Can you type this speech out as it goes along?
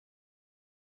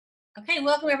Okay,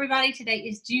 welcome everybody. Today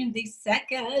is June the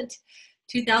 2nd,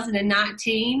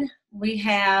 2019. We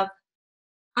have,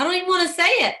 I don't even want to say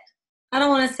it. I don't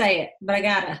want to say it, but I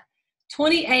gotta.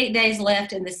 28 days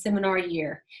left in the seminar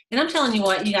year. And I'm telling you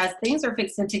what, you guys, things are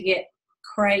fixing to get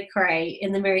cray-cray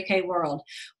in the Mary Kay world.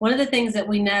 One of the things that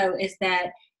we know is that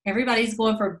everybody's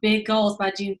going for big goals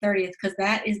by June 30th because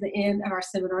that is the end of our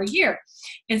seminar year.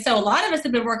 And so a lot of us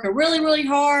have been working really, really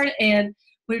hard and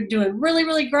we're doing really,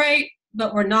 really great,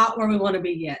 but we're not where we want to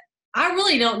be yet. I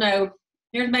really don't know.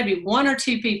 There's maybe one or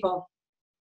two people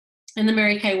in the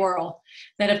Mary Kay world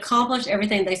that have accomplished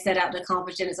everything they set out to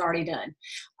accomplish and it's already done.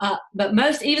 But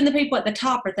most, even the people at the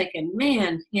top are thinking,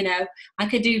 man, you know, I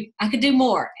could do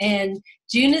more. And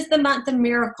June is the month of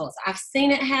miracles. I've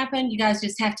seen it happen. You guys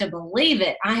just have to believe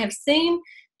it. I have seen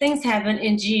things happen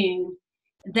in June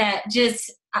that just,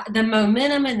 the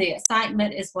momentum and the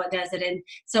excitement is what does it. And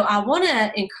so I want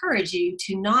to encourage you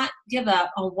to not give up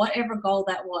on whatever goal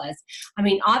that was. I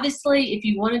mean, obviously, if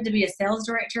you wanted to be a sales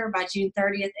director by June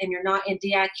 30th and you're not in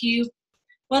DIQ,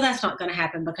 well, that's not going to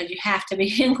happen because you have to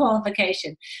be in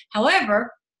qualification.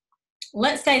 However,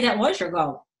 let's say that was your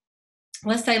goal.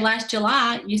 Let's say last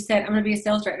July, you said, I'm going to be a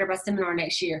sales director by seminar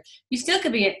next year. You still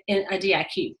could be in a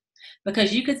DIQ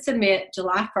because you could submit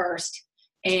July 1st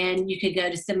and you could go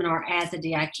to seminar as a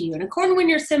DIQ. And according to when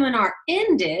your seminar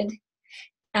ended,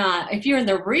 if you're in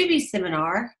the Ruby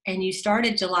seminar and you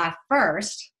started July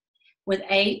 1st with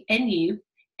 8 and you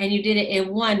did it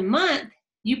in 1 month,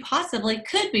 you possibly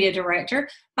could be a director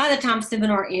by the time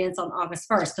seminar ends on August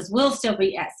 1st, because we'll still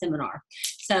be at seminar.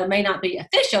 So it may not be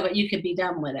official, but you could be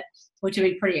done with it, which would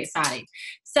be pretty exciting.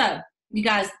 So you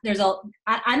guys,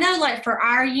 I know like for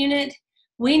our unit,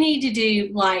 we need to do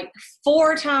like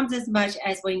 4 times as much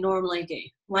as we normally do.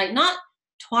 Like not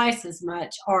twice as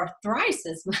much or thrice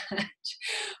as much,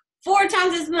 4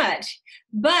 times as much.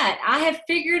 But I have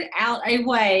figured out a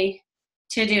way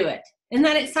to do it. Isn't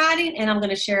that exciting? And I'm going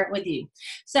to share it with you.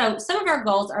 So some of our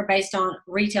goals are based on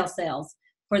retail sales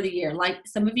for the year. Like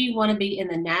some of you want to be in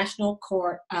the National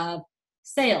Court of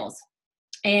Sales.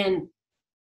 And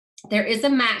there is a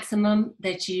maximum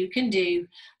that you can do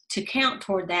to count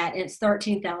toward that. It's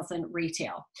 $13,000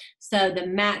 retail. So the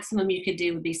maximum you could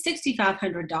do would be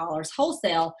 $6,500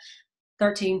 wholesale,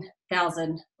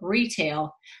 $13,000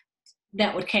 retail.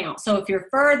 That would count. So if you're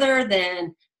further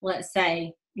than, let's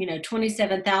say, you know,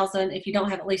 27,000, if you don't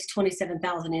have at least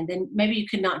 27,000 in, then maybe you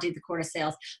could not do the Court of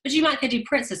Sales. But you might could do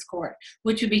Princess Court,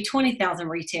 which would be 20,000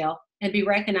 retail and be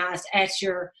recognized at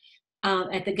your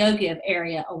at the Go Give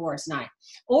Area Awards Night.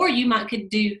 Or you might could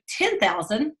do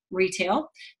 10,000 retail,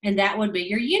 and that would be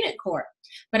your unit court.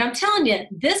 But I'm telling you,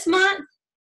 this month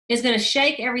is going to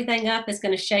shake everything up. It's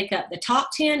going to shake up the top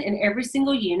 10 in every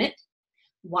single unit.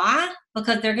 Why?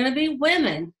 Because they're going to be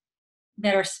women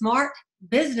that are smart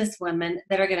business women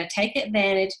that are going to take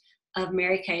advantage of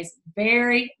Mary Kay's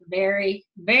very, very,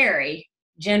 very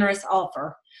generous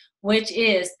offer, which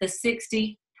is the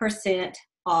 60%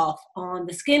 off on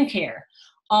the skincare,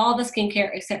 all the skincare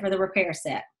except for the repair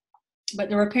set. But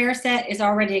the repair set is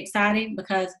already exciting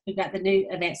because we've got the new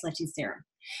advanced lifting serum.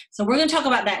 So we're going to talk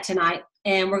about that tonight,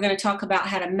 and we're going to talk about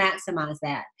how to maximize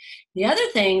that. The other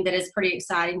thing that is pretty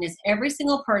exciting is every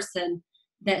single person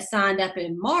that signed up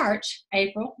in March,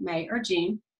 April, May, or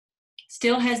June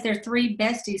still has their 3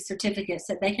 besties certificates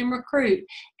that they can recruit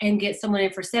and get someone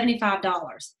in for $75.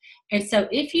 And so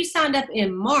if you signed up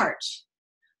in March,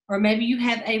 or maybe you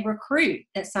have a recruit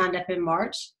that signed up in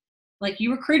March, like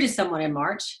you recruited someone in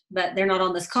March, but they're not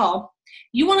on this call,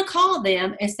 you want to call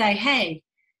them and say, hey,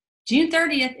 June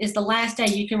 30th is the last day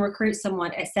you can recruit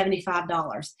someone at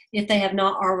 $75 if they have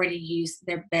not already used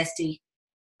their bestie,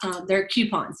 their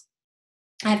coupons.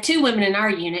 I have 2 women in our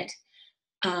unit,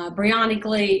 Brianna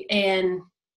Glee and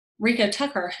Rico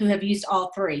Tucker, who have used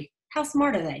all 3. How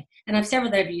smart are they? And I have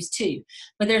several that have used 2.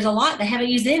 But there's a lot that haven't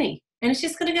used any. And it's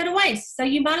just going to go to waste. So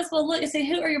you might as well look and see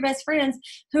who are your best friends,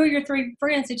 who are your 3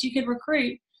 friends that you could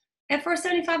recruit, and for a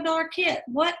 $75 kit.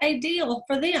 What a deal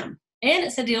for them. And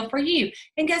it's a deal for you.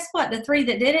 And guess what? The 3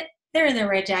 that did it, they're in their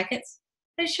red jackets.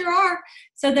 They sure are.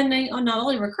 So then they not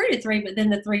only recruited 3, but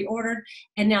then the 3 ordered.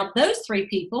 And now those 3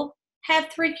 people have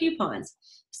 3 coupons.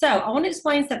 So I want to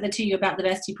explain something to you about the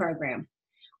Bestie program.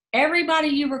 Everybody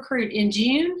you recruit in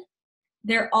June,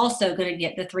 they're also going to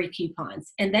get the 3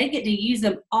 coupons, and they get to use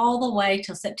them all the way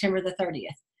till September the 30th.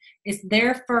 It's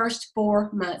their first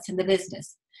 4 months in the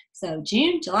business. So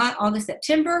June, July, August,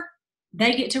 September,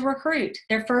 they get to recruit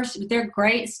their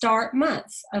great start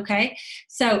months. Okay.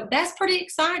 So that's pretty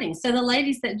exciting. So the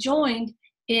ladies that joined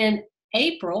in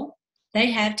April, they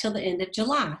have till the end of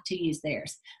July to use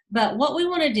theirs. But what we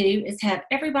want to do is have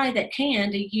everybody that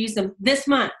can to use them this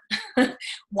month.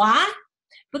 Why?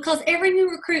 Because every new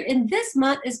recruit in this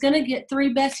month is going to get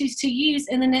 3 besties to use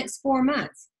in the next 4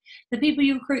 months. The people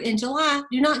you recruit in July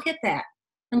do not get that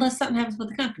unless something happens with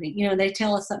the company. You know, they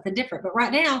tell us something different. But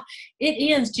right now, it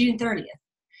ends June 30th.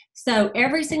 So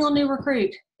every single new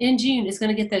recruit in June is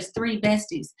going to get those 3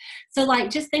 besties. So like,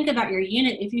 just think about your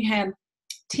unit. If you have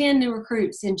 10 new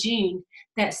recruits in June,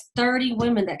 that's 30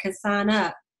 women that can sign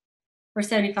up for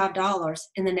 $75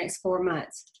 in the next 4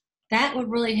 months. That would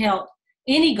really help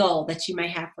any goal that you may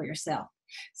have for yourself.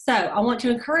 So I want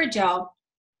to encourage y'all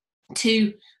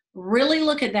to really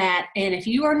look at that. And if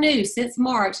you are new since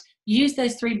March, use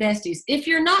those 3 besties. If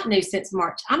you're not new since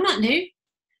March, I'm not new.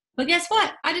 But guess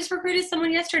what? I just recruited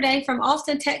someone yesterday from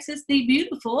Austin, Texas, the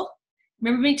beautiful.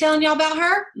 Remember me telling y'all about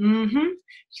her? Mm-hmm.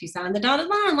 She signed the dotted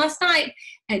line last night,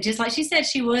 and just like she said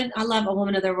she would. I love a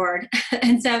woman of their word.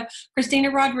 And so Christina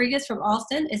Rodriguez from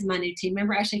Austin is my new team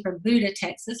member, actually from Buda,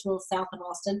 Texas, a little south of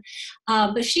Austin.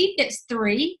 But she gets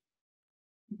 3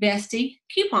 bestie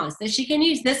coupons that she can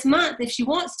use this month if she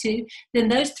wants to. Then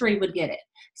those 3 would get it.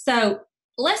 So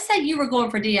let's say you were going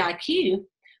for DIQ.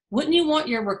 Wouldn't you want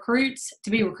your recruits to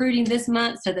be recruiting this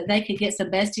month so that they could get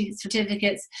some bestie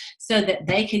certificates, so that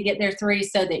they could get their 3,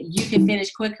 so that you can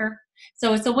finish quicker?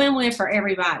 So it's a win-win for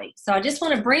everybody. So I just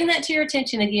want to bring that to your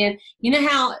attention again. You know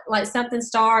how like something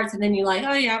starts and then you're like,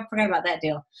 oh yeah, I forgot about that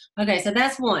deal. Okay, so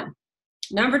that's 1.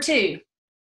 Number 2,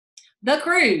 the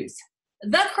cruise.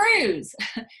 The cruise.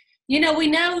 You know, we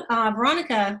know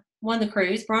Veronica won the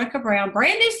cruise. Veronica Brown,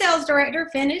 brand new sales director,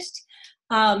 finished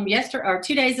yesterday or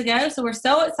 2 days ago. So we're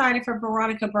so excited for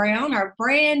Veronica Brown, our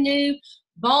brand new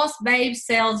Boss Babe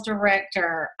sales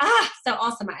director. So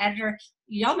awesome. I added her.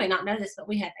 Y'all may not know this, but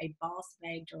we have a Boss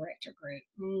Babe director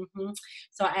group.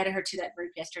 So I added her to that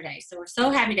group yesterday. So we're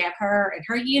so happy to have her and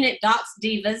her unit, Docs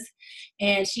Divas.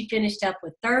 And she finished up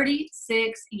with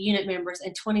 36 unit members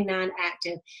and 29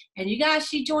 active. And you guys,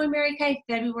 she joined Mary Kay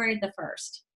February the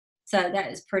 1st. So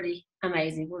that is pretty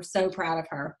amazing. We're so proud of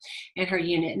her and her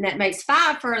unit. And that makes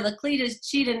 5 for the Cletus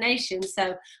Cheetah Nation.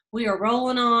 So we are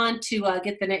rolling on to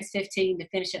get the next 15 to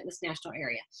finish up this national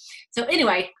area. So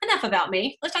anyway, enough about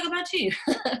me. Let's talk about you.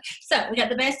 So we got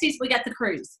the besties. We got the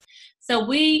cruise. So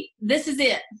this is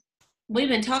it. We've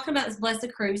been talking about this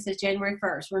blessed cruise since January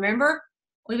 1st. Remember?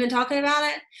 We've been talking about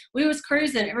it. We was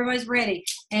cruising. Everybody's ready.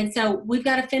 And so we've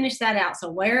got to finish that out.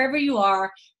 So wherever you are,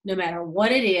 no matter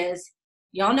what it is,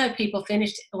 y'all know people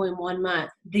finished in 1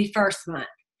 month, the first month.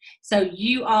 So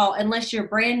you all, unless you're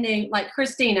brand new, like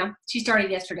Christina, she started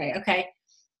yesterday, okay?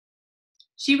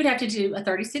 She would have to do a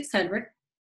 3,600,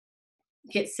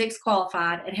 get 6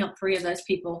 qualified, and help 3 of those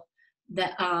people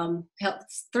that help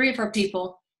 3 of her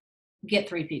people get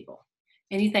 3 people.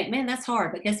 And you think, man, that's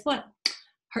hard. But guess what?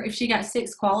 If she got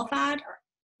 6 qualified,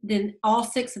 then all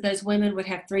 6 of those women would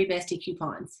have 3 bestie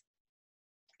coupons.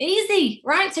 Easy,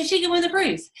 right? So she can win the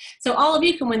cruise. So all of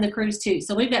you can win the cruise too.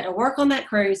 So we've got to work on that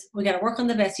cruise. We got to work on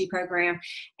the bestie program.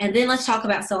 And then let's talk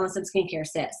about selling some skincare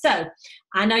sets. So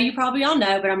I know you probably all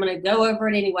know, but I'm going to go over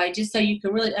it anyway, just so you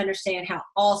can really understand how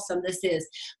awesome this is.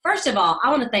 First of all, I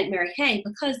want to thank Mary Kay,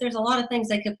 because there's a lot of things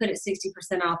they could put at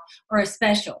 60% off or a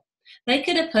special. They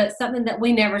could have put something that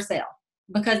we never sell,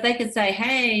 because they could say,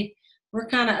 hey, we're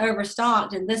kind of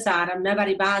overstocked in this item.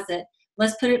 Nobody buys it.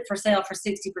 Let's put it for sale for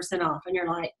 60% off. And you're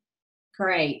like,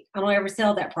 great, I don't ever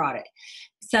sell that product.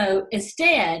 So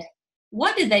instead,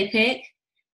 what did they pick?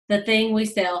 The thing we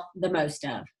sell the most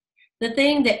of. The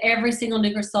thing that every single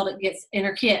new consultant gets in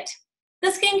her kit. The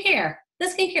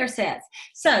skincare sets.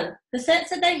 So the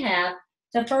sets that they have,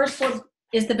 the first one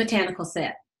is the botanical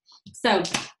set. So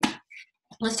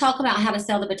let's talk about how to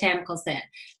sell the botanical set.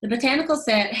 The botanical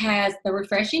set has the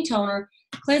refreshing toner,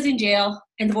 cleansing gel,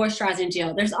 and the moisturizing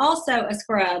gel. There's also a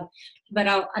scrub, but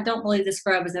I don't believe the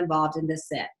scrub is involved in this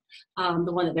set,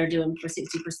 the one that they're doing for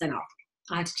 60% off.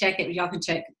 I have to check it. Y'all can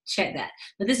check that.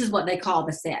 But this is what they call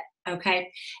the set,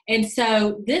 okay? And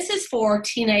so this is for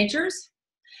teenagers.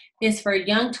 It's for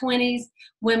young 20s,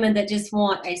 women that just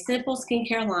want a simple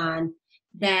skincare line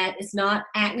that is not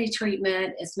acne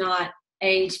treatment. It's not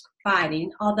age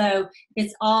fighting, although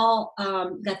it's all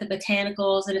got the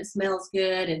botanicals and it smells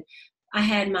good. And I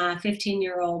had my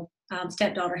 15-year-old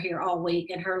stepdaughter here all week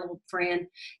and her little friend,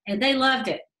 and they loved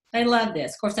it. They love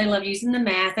this. Of course, they love using the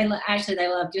mask. They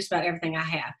love just about everything I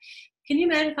have. Can you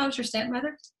imagine if I was your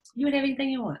stepmother? You would have anything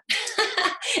you want.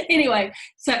 Anyway,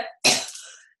 so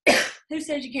who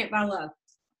says you can't buy love?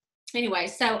 Anyway,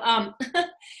 so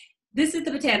this is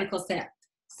the botanical set.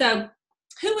 So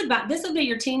who would buy? This will be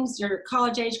your teens, your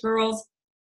college-age girls,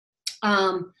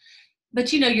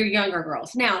 but your younger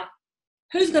girls. Now,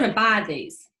 who's going to buy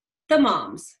these? The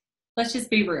moms. Let's just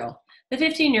be real. The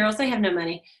 15-year-olds, they have no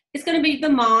money. it's going to be the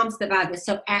moms that buy this.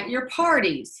 So at your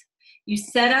parties, you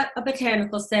set up a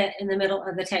botanical set in the middle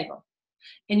of the table.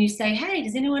 And you say, hey,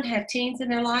 does anyone have teens in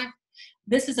their life?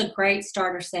 This is a great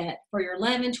starter set for your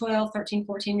 11, 12, 13,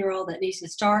 14-year-old that needs to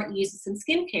start using some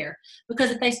skincare.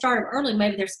 Because if they start them early,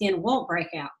 maybe their skin won't break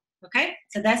out. Okay?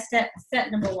 So that's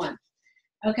set number 1.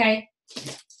 Okay?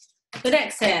 The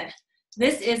next set.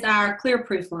 This is our Clear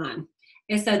Proof line.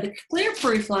 And so the Clear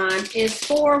Proof line is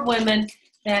for women,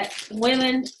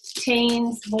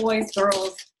 teens, boys,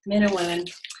 girls, men and women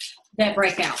that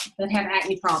break out, that have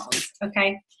acne problems.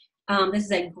 Okay? This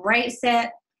is a great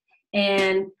set,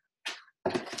 and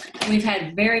we've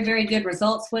had very, very good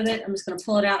results with it. I'm just going to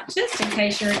pull it out just in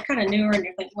case you're kind of newer and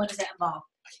you're thinking, what does that involve?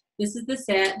 This is the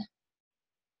set.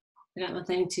 I got my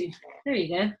thing too. There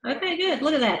you go. Okay, good.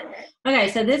 Look at that. Okay,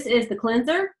 so this is the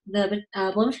cleanser, the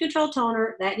blemish control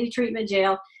toner, the acne treatment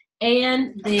gel,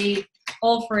 and the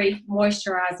oil-free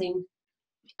moisturizing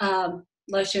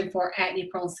lotion for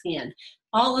acne-prone skin.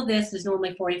 All of this is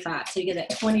normally $45, so you get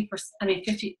that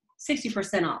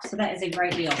 60% off. So that is a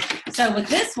great deal. So with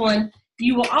this one,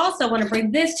 you will also want to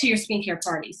bring this to your skincare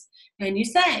parties. And you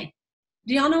say,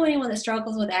 do y'all know anyone that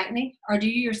struggles with acne? Or do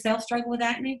you yourself struggle with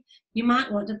acne? You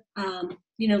might want to,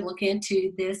 look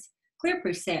into this Clear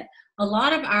Proof set. A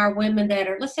lot of our women that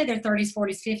are, let's say they're 30s,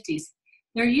 40s, 50s,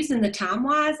 they're using the Time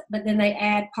Wise, but then they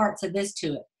add parts of this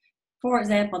to it. For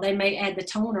example, they may add the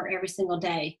toner every single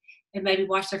day and maybe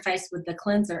wash their face with the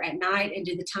cleanser at night and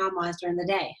do the Time Wise during the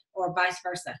day, or vice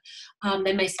versa.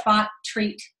 They may spot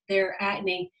treat their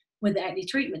acne with the acne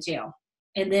treatment gel,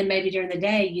 and then maybe during the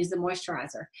day use the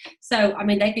moisturizer. So,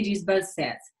 they could use both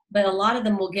sets, but a lot of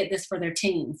them will get this for their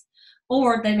teens.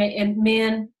 Or they may, and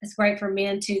men, it's great for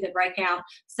men too that break out.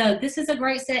 So this is a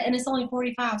great set, and it's only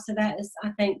 $45. So that is,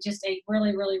 I think, just a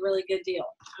really, really, really good deal.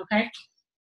 Okay,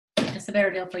 it's a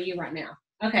better deal for you right now.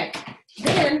 Okay,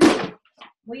 then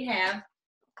we have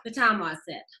the Time Wise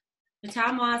set. The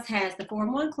Time Wise has the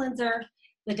 4-in-1 cleanser,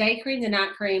 the day cream, the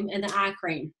night cream, and the eye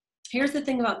cream. Here's the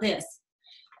thing about this.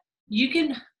 You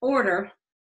can order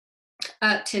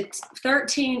up to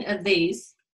 13 of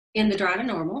these in the dry to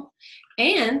normal,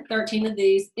 and 13 of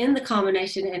these in the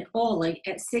combination and oily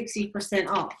at 60%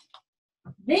 off.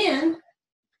 Then,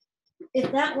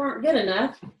 if that weren't good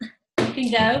enough, you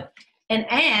can go and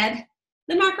add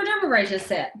the microdermabrasion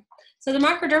set. So the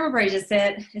microdermabrasion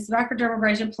set is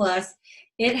microdermabrasion plus.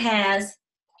 It has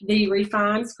the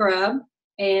refined scrub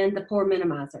and the pore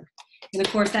minimizer. And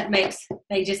of course that makes,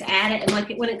 they just add it, and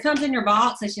like when it comes in your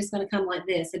box, it's just going to come like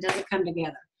this. It doesn't come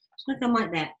together. It's going to come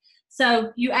like that.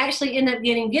 So you actually end up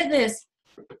getting, get this,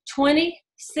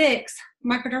 26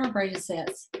 microdermabrasion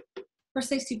sets for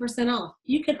 60% off.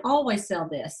 You can always sell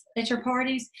this at your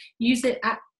parties. Use it.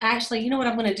 Actually, you know what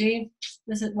I'm going to do?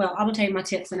 I'm going to tell you my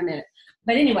tips in a minute.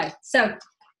 But anyway, so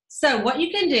what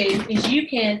you can do is you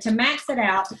can, to max it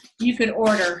out, you could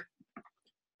order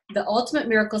the Ultimate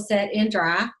Miracle Set in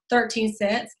dry, 13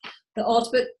 sets. The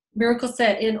Ultimate Miracle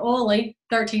Set in oily,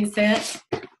 13 sets.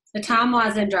 The Time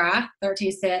Wise in dry,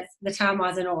 13 sets. The Time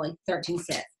Wise in oily, 13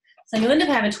 sets. So you end up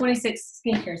having 26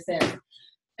 skincare sets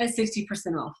at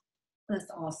 60% off. That's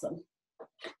awesome.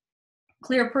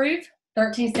 Clear Proof,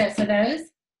 13 sets of those.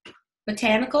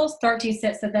 Botanicals, 13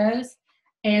 sets of those.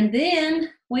 And then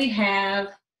we have,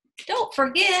 don't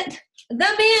forget, the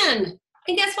men.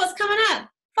 And guess what's coming up?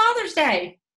 Father's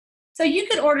Day. So you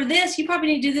could order this. You probably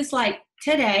need to do this like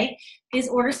today, is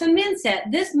order some men's set.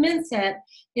 This men's set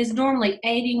is normally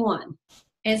 $81.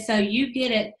 And so you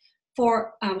get it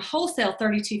for wholesale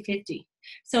 $32.50.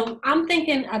 So I'm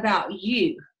thinking about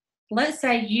you. Let's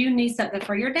say you need something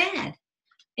for your dad.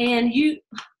 And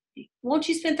won't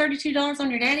you spend $32 on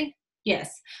your daddy?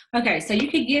 Yes. Okay, so you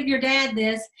could give your dad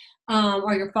this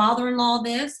or your father-in-law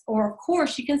this, or of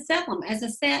course you can sell them as a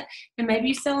set, and maybe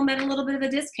you sell them at a little bit of a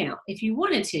discount if you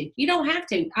wanted to. You don't have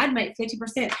to. I'd make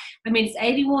 50%. It's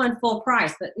 $81 full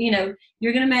price, but you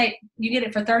get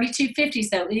it for $32.50,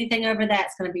 so anything over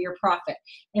that's going to be your profit.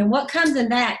 And what comes in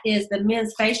that is the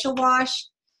men's facial wash,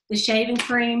 the shaving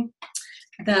cream,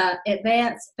 the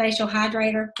advanced facial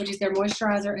hydrator, which is their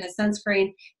moisturizer, it has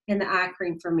sunscreen, and the eye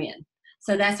cream for men.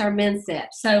 So that's our men's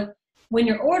set. So when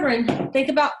you're ordering, think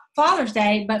about Father's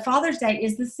Day, but Father's Day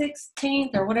is the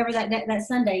 16th or whatever that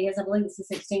Sunday is. I believe it's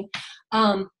the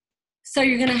 16th. So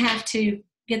you're going to have to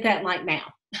get that like now,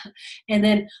 and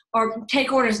then, or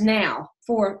take orders now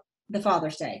for the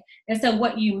Father's Day. And so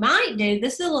what you might do,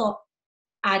 this is a little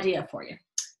idea for you,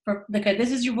 because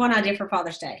this is your one idea for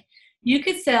Father's Day. You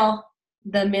could sell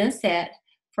the men's set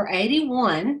for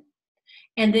 $81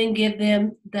 and then give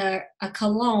them a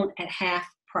cologne at half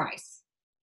price.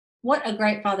 What a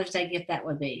great Father's Day gift that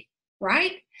would be,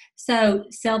 right? So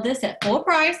sell this at full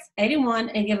price,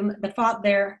 $81, and give them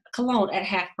their cologne at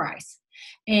half price.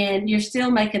 And you're still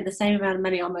making the same amount of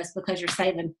money almost, because you're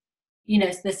saving, the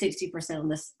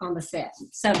 60% on the set.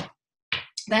 So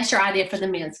that's your idea for the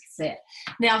men's set.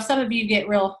 Now, if some of you get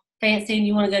real fancy and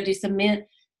you want to go do some man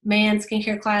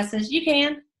skincare classes, you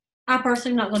can. I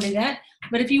personally am not going to do that.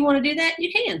 But if you want to do that,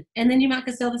 you can. And then you might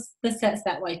can sell the sets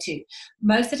that way too.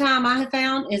 Most of the time I have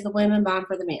found is the women buying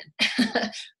for the men.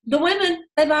 The women,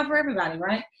 they buy for everybody,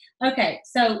 right? Okay,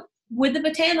 so with the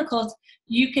botanicals,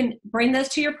 you can bring those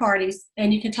to your parties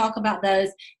and you can talk about those.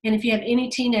 And if you have any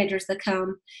teenagers that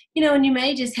come, and you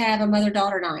may just have a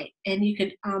mother-daughter night, and you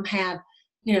could have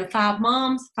 5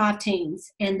 moms, 5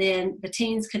 teens, and then the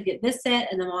teens could get this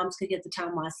set and the moms could get the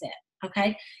Time-Wise set.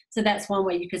 Okay, so that's one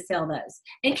way you could sell those.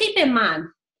 And keep in mind,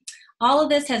 all of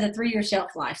this has a 3-year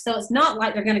shelf life, so it's not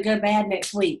like they're going to go bad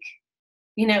next week.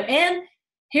 And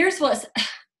here's what's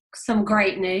some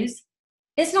great news.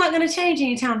 It's not going to change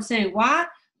anytime soon. Why?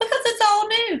 Because it's all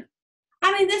new.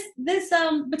 I mean, this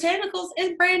botanicals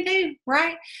is brand new,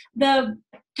 right? The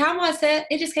Time-Wise set,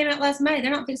 it just came out last May.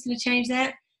 They're not fixing to change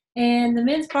that. And the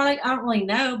men's product, I don't really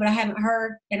know, but I haven't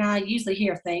heard, and I usually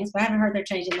hear things, but I haven't heard they're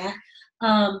changing that.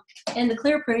 And the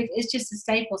clear proof is just a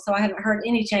staple, so I haven't heard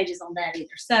any changes on that either.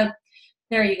 So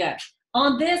there you go.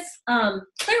 On this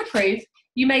clear proof,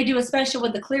 you may do a special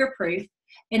with the clear proof,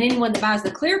 and anyone that buys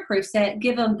the clear proof set,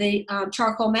 give them the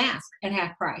charcoal mask at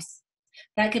half price.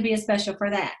 That could be a special for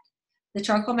that. The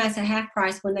charcoal mask at half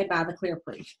price when they buy the clear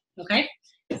proof. Okay,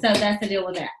 so that's the deal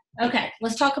with that. Okay,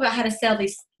 let's talk about how to sell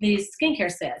these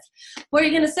skincare sets. Well,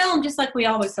 you're going to sell them just like we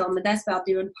always sell them, and that's about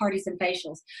doing parties and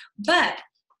facials. But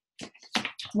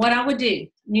what I would do,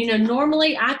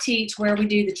 normally I teach where we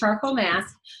do the charcoal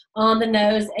mask on the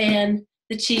nose and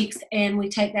the cheeks, and we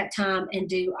take that time and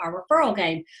do our referral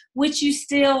game, which you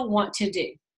still want to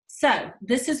do. So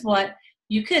this is what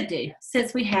you could do.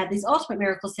 Since we have these Ultimate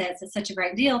Miracle sets, it's such a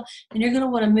great deal, and you're going to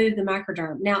want to move the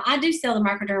microderm. Now, I do sell the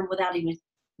microderm without even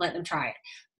letting them try it.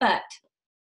 But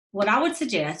what I would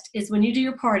suggest is when you do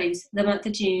your parties the month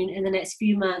of June in the next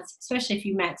few months, especially if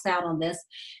you max out on this,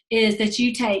 is that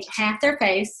you take half their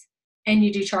face and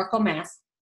you do charcoal mask.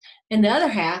 And the other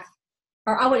half,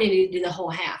 or I wouldn't even do the whole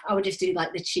half. I would just do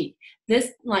like the cheek.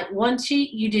 This, like one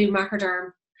cheek, you do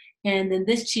microderm, and then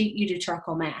this cheek, you do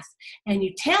charcoal mask. And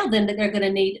you tell them that they're going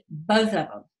to need both of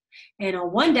them. And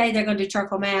on one day, they're going to do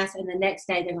charcoal mask, and the next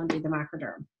day, they're going to do the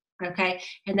microderm. Okay?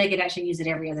 And they could actually use it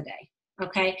every other day.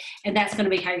 Okay, and that's going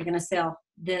to be how you're going to sell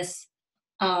this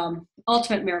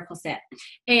Ultimate Miracle set.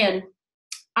 And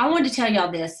I wanted to tell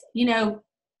y'all this.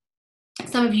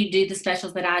 Some of you do the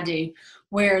specials that I do,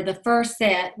 where the first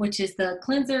set, which is the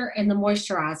cleanser and the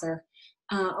moisturizer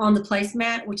on the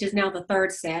placemat, which is now the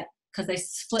 3rd set, because they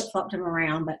flip-flopped them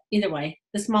around, but either way,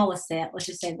 the smallest set, let's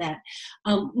just say that,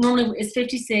 normally it's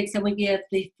 $56, and we give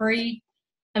the free,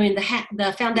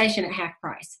 the foundation at half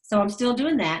price. So I'm still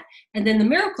doing that. And then the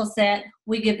Miracle set,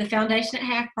 we give the foundation at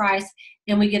half price,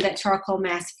 and we give that charcoal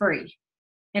mask free.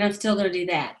 And I'm still going to do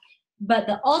that. But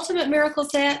the Ultimate Miracle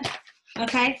set,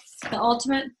 okay, the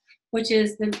Ultimate, which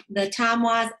is the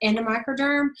Time-Wise and the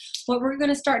microderm, what we're going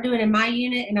to start doing in my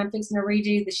unit, and I'm fixing to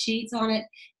redo the sheets on it,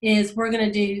 is we're going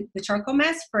to do the charcoal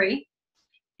mask free,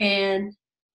 and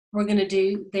we're going to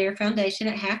do their foundation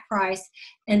at half price,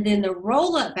 and then the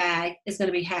roll-up bag is going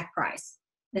to be half price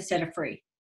instead of free.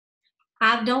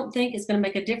 I don't think it's going to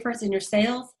make a difference in your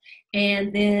sales,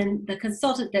 and then the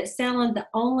consultant that's selling, the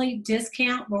only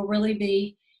discount will really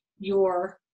be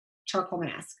your charcoal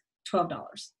mask, $12.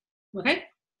 Okay?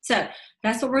 So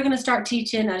that's what we're going to start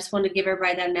teaching. I just wanted to give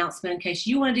everybody that announcement in case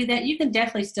you want to do that. You can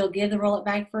definitely still give the roll-up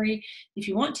bag free if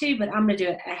you want to, but I'm going to do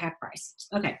it at half price.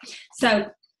 Okay, so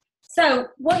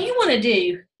what you want to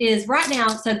do is right now,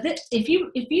 so if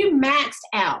you maxed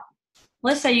out,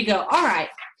 let's say you go, all right,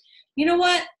 you know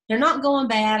what? They're not going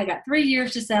bad. I got 3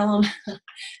 years to sell them.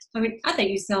 I think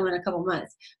you sell them in a couple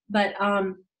months, but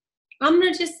I'm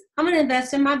going to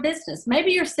invest in my business.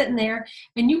 Maybe you're sitting there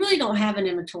and you really don't have an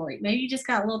inventory. Maybe you just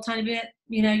got a little tiny bit,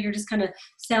 you're just kind of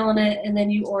selling it, and then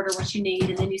you order what you need,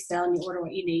 and then you sell and you order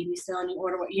what you need, and you sell and you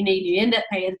order what you need. You end up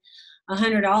paying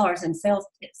 $100 in sales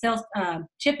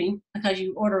shipping because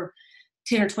you order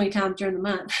 10 or 20 times during the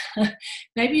month.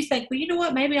 Maybe you think, well, you know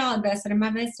what? Maybe I'll invest it in my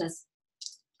business.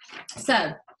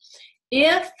 So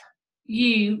if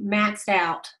you maxed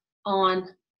out on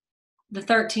the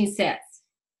 13 sets,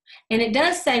 and it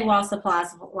does say while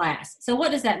supplies last. So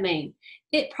what does that mean?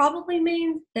 It probably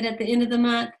means that at the end of the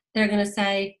month, they're going to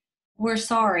say, we're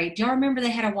sorry. Do y'all remember they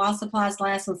had a while supplies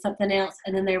last on something else?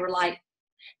 And then they were like,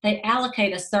 they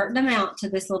allocate a certain amount to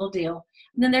this little deal,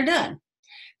 and then they're done.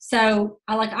 So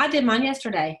I did mine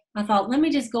yesterday. I thought, let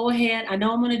me just go ahead. I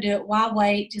know I'm going to do it. Why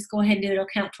wait? Just go ahead and do it. It'll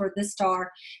count toward this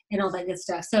star and all that good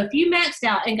stuff. So if you maxed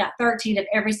out and got 13 of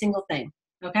every single thing,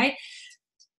 okay?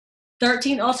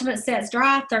 13 ultimate sets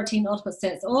dry, 13 ultimate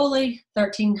sets oily,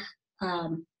 13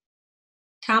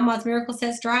 Time-Wise Miracle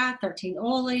sets dry, 13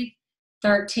 oily,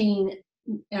 13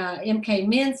 MK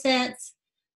men sets,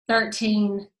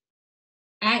 13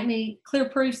 Acne Clear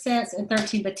Proof sets, and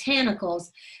 13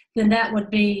 botanicals, then that would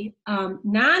be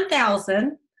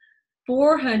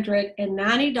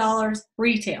 $9,490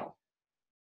 retail.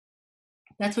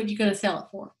 That's what you're going to sell it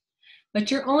for.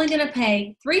 But you're only going to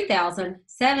pay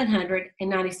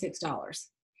 $3,796.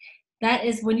 That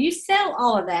is, when you sell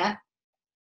all of that,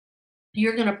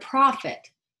 you're going to profit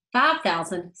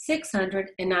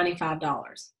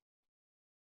 $5,695.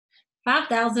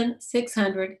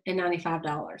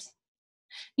 $5,695.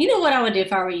 You know what I would do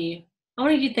if I were you? I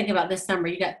want you to think about this summer.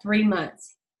 You got 3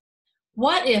 months.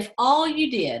 What if all you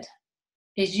did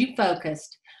is you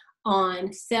focused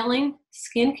on selling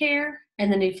skincare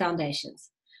and the new foundations?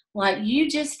 Like you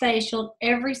just facialed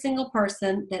every single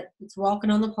person that's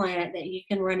walking on the planet that you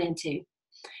can run into.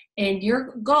 And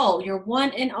your goal, your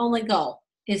one and only goal,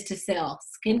 is to sell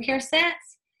skincare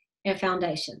sets and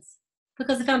foundations.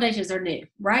 Because the foundations are new,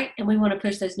 right? And we want to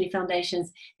push those new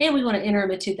foundations, and we want to enter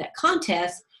them into that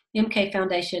contest, MK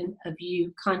Foundation of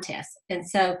You contest. And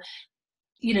so,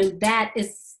 that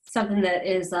is something that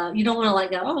is, you don't want to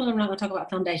go, oh, I'm not going to talk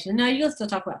about foundation. No, you'll still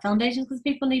talk about foundations because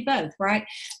people need both, right?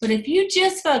 But if you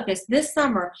just focus this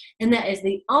summer, and that is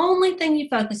the only thing you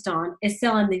focused on, is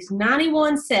selling these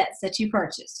 91 sets that you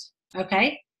purchased,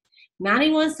 okay?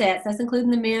 91 sets, that's including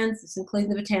the men's, that's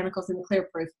including the botanicals and the clear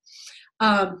proof.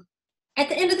 At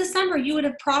the end of the summer, you would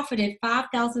have profited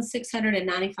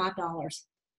 $5,695.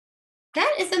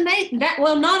 That is amazing.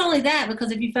 Not only that,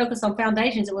 because if you focus on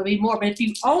foundations, it would be more. But if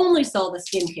you only sold the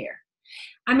skincare,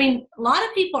 a lot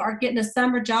of people are getting a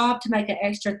summer job to make an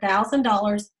extra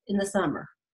 $1,000 in the summer,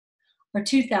 or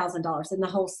 $2,000 in the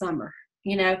whole summer.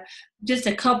 Just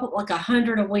a couple, like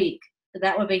 100 a week.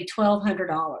 That would be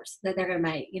 $1,200 that they're going to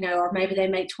make. Or maybe they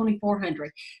make $2,400.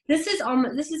 This is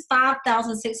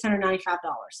 $5,695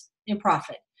 in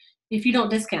profit if you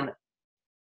don't discount it.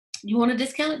 You want to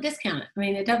discount it, discount it.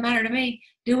 It doesn't matter to me.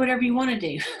 Do whatever you want to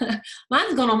do.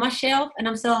 Mine's going on my shelf, and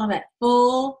I'm selling them at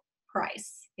full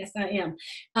price. Yes, I am.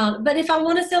 But if I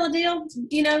want to sell a deal,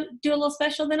 do a little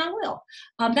special, then I will.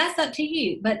 That's up to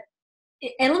you.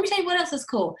 And let me tell you what else is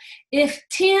cool. If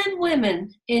 10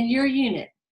 women in your unit,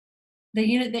 the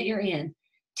unit that you're in,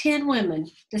 10 women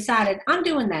decided, I'm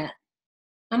doing that,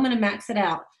 I'm going to max it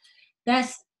out.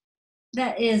 That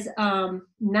is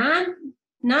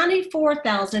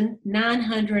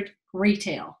 94,900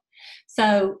 retail.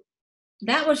 So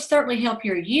that would certainly help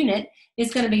your unit.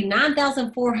 It's going to be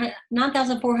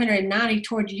 9,490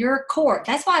 towards your court.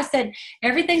 That's why I said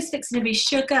everything's fixing to be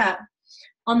shook up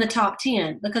on the top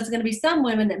 10, because there's going to be some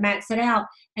women that max it out,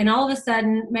 and all of a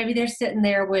sudden maybe they're sitting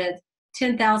there with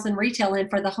 10,000 retail in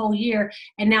for the whole year,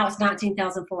 and now it's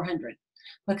 19,400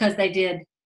 because they did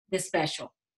this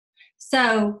special.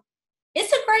 So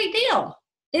it's a great deal.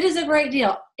 It is a great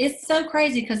deal. It's so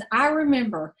crazy because I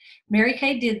remember Mary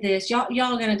Kay did this. Y'all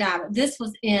are going to die. But this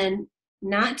was in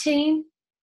let me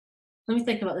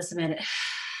think about this a minute.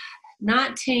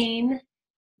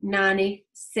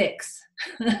 1996.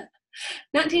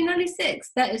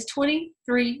 1996. That is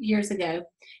 23 years ago.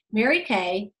 Mary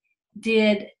Kay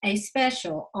did a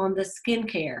special on the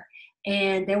skincare,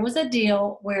 and there was a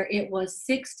deal where it was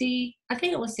 60%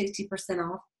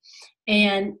 off,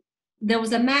 and there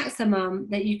was a maximum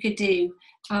that you could do.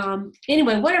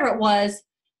 Anyway, whatever it was,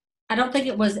 I don't think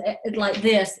it was like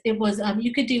this. It was,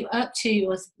 you could do up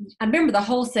to, I remember the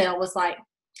wholesale was like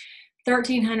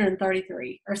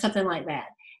 $1,333 or something like that.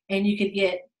 And you could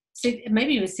get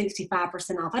maybe even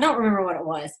 65% off. I don't remember what it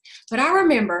was, but I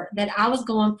remember that I was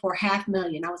going for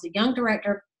 $500,000. I was a young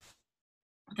director.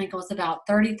 I think I was about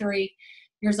 33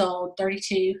 years old,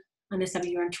 32. I know some of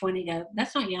you are in 20 go,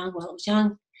 that's not young. Well, it was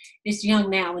young. It's young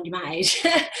now when you're my age.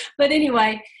 But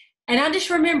anyway, and I just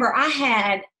remember I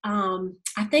had,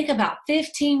 I think about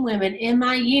 15 women in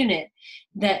my unit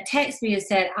that texted me and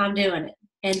said, I'm doing it.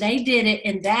 And they did it,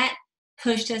 and that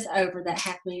pushed us over that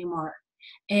 $500,000 mark.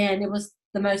 And it was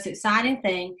the most exciting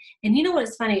thing. And you know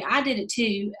what's funny? I did it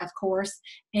too, of course,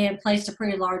 and placed a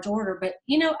pretty large order. But,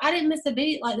 I didn't miss a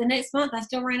beat. Like the next month, I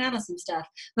still ran out of some stuff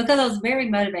because I was very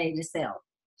motivated to sell.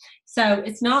 So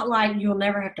it's not like you'll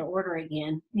never have to order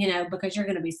again, because you're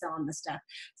going to be selling the stuff.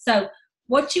 So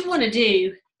what you want to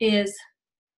do is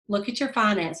look at your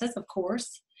finances, of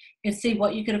course, and see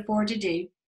what you can afford to do.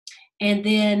 and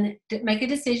then make a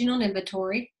decision on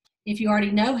inventory. If you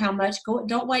already know how much,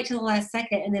 don't wait till the last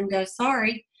second and then go,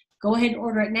 sorry, go ahead and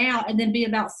order it now, and then be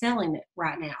about selling it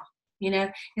right now. You know,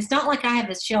 it's not like I have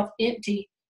a shelf empty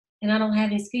and I don't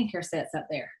have any skincare sets up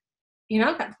there. You know,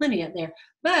 I've got plenty up there,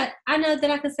 but I know that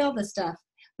I can sell this stuff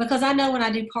because I know when I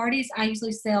do parties, I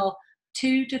usually sell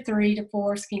 2 to 3 to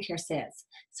 4 skincare sets.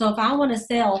 So if I want to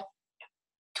sell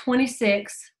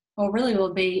 26, or really it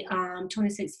will be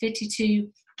 26, 52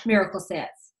 miracle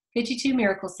sets, 52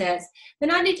 miracle sets,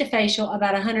 then I need to facial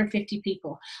about 150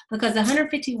 people, because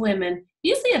 150 women,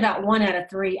 usually about 1 out of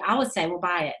 3, I would say, will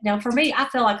buy it. Now for me, I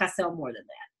feel like I sell more than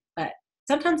that, but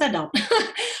sometimes I don't.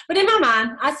 But in my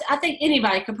mind, I think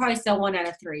anybody could probably sell 1 out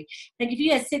of 3. Like if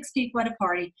you had 6 people at a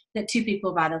party, that 2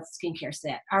 people buy the skincare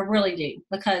set. I really do,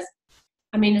 because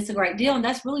I mean, it's a great deal, and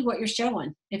that's really what you're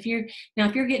showing. If you're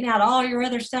getting out all your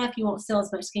other stuff, you won't sell as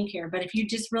much skincare. But if you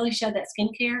just really show that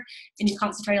skincare and you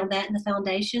concentrate on that and the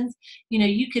foundations, you know,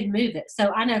 you could move it.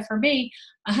 So I know for me,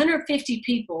 150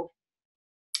 people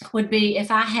would be,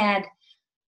 if I had,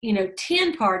 you know,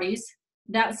 10 parties,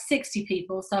 that's 60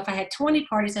 people. So if I had 20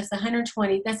 parties, that's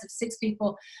 120. That's if 6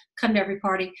 people come to every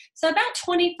party. So about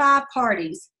 25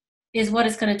 parties is what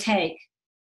it's going to take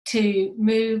to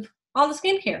move all the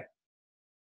skincare.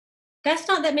 That's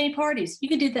not that many parties. You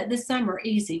can do that this summer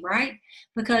easy, right?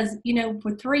 Because, you know,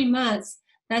 for 3 months,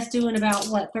 that's doing about,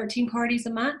 what, 13 parties a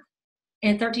month?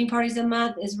 And 13 parties a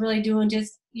month is really doing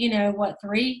just, you know, what,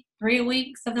 three a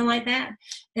week, something like that.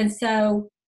 And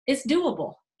so it's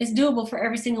doable. It's doable for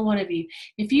every single one of you.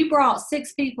 If you brought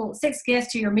 6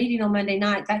 guests to your meeting on Monday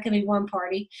night, that could be 1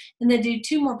 party. And then do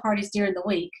 2 more parties during the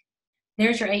week.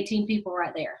 There's your 18 people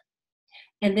right there.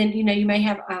 And then, you know, you may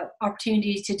have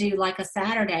opportunities to do like a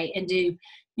Saturday and do,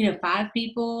 you know, 5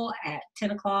 people at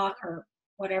 10 o'clock or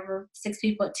whatever, 6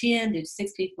 people at 10, do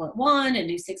 6 people at 1, and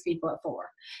do 6 people at 4,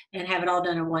 and have it all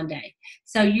done in one day.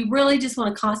 So you really just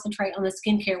want to concentrate on the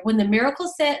skincare. When the miracle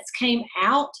sets came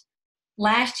out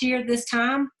last year this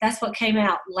time, that's what came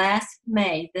out last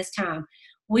May this time.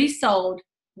 We sold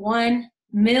 1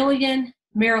 million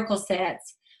miracle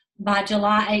sets by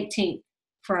July 18th.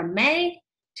 From May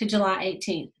to July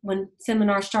 18th when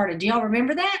seminar started. Do y'all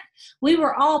remember that? We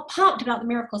were all pumped about the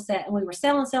miracle set, and we were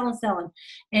selling.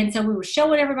 And so we were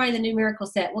showing everybody the new miracle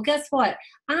set. Well, guess what?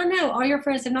 I know all your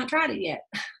friends have not tried it yet.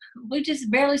 We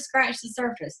just barely scratched the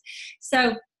surface.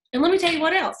 So, and let me tell you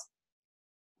what else.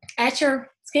 At your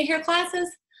skincare classes,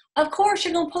 of course,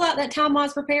 you're going to pull out that Time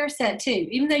Moss Repair set too.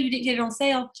 Even though you didn't get it on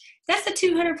sale, that's a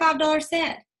 $205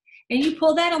 set. And you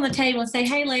pull that on the table and say,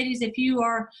 hey, ladies, if you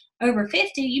are over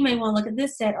 50, you may want to look at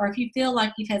this set. Or if you feel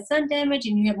like you've had sun damage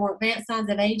and you have more advanced signs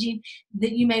of aging,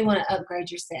 that you may want to upgrade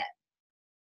your set.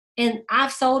 And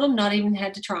I've sold them, not even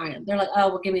had to try them. They're like,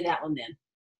 oh, well, give me that one then.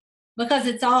 Because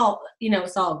it's all, you know,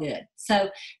 it's all good. So,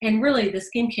 and really the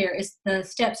skincare the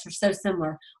steps are so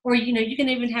similar. Or, you know, you can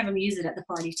even have them use it at the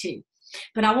party too.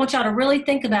 But I want y'all to really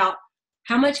think about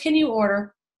how much can you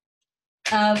order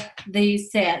of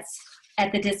these sets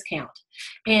at the discount.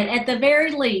 And at the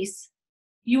very least,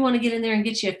 you want to get in there and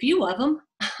get you a few of them,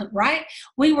 right?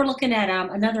 We were looking at,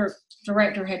 another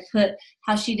director had put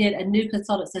how she did a new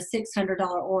consultant's a $600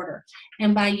 order.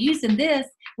 And by using this,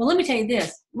 well, let me tell you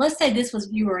this. Let's say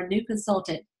you were a new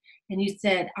consultant and you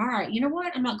said, all right, you know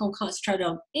what? I'm not going to concentrate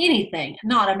on anything,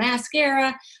 not a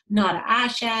mascara, not an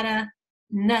eyeshadow,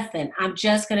 nothing. I'm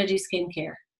just going to do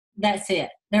skincare. That's it.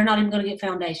 They're not even going to get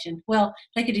foundation. Well,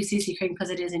 they could do CC cream because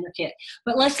it is in your kit.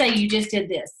 But let's say you just did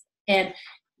this. And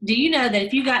do you know that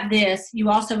if you got this, you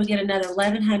also would get another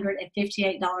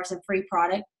 $1,158 in free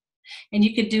product? And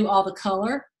you could do all the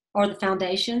color or the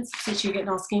foundations, since you're getting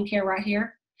all skincare right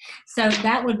here. So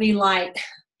that would be like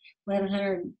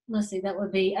 $1,100. Let's see, that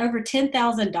would be over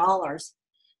 $10,000.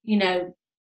 You know,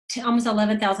 almost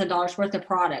 $11,000 worth of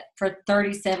product for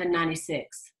 $37.96.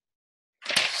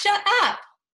 Shut up.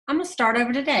 I'm going to start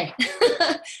over today.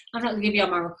 I'm not going to give you all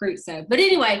my recruits. But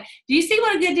anyway, do you see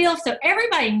what a good deal? So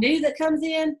everybody new that comes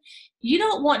in, you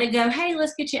don't want to go, hey,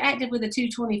 let's get you active with a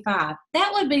 $225.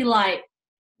 That would be like,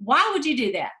 why would you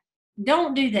do that?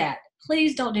 Don't do that.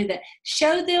 Please don't do that.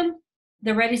 Show them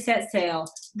the Ready, Set, Sale.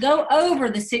 Go over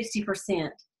the 60%.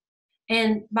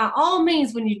 And by all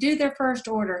means, when you do their first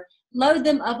order, load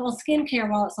them up on skincare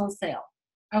while it's on sale.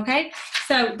 Okay?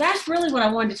 So that's really what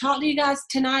I wanted to talk to you guys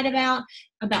tonight about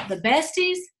the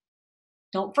besties.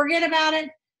 Don't forget about it.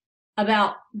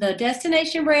 About the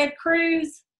Destination Red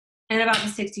cruise and about the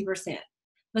 60%.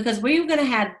 Because we're going to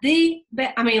have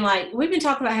we've been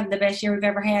talking about having the best year we've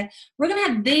ever had. We're going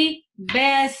to have the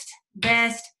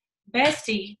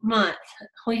bestie month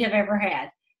we've ever had.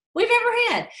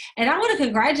 And I want to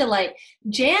congratulate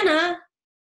Jana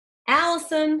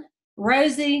Allison,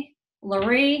 Rosie,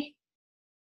 Laree,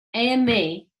 and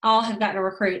me all have gotten a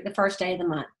recruit the first day of the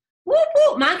month. Whoop,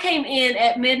 whoop. Mine came in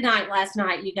at midnight last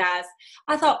night, you guys.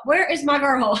 I thought, where is my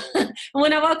girl? And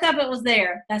when I woke up, it was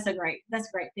there. That's a great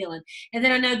feeling. And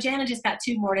then I know Jana just got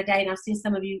 2 more today, and I've seen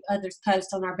some of you others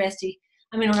post on our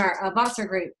on our Boxer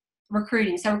group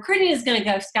recruiting. So recruiting is going to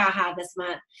go sky high this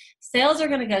month. Sales are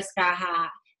going to go sky high.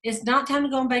 It's not time to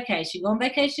go on vacation. Go on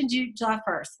vacation July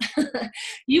 1st.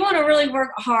 You want to really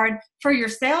work hard for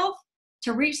yourself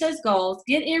to reach those goals.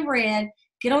 Get in red.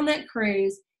 Get on that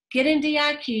cruise. Get in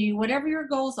DIQ. Whatever your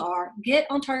goals are, get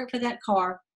on target for that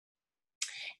car.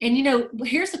 And,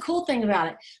 here's the cool thing about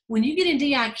it. When you get in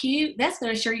DIQ, that's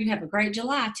going to assure you have a great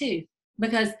July, too.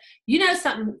 Because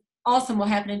something awesome will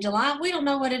happen in July. We don't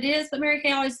know what it is, but Mary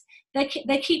Kay always, they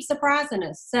keep surprising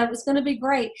us. So it's going to be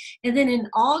great. And then in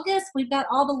August, we've got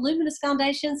all the Luminous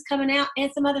foundations coming out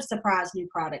and some other surprise new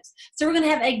products. So we're going to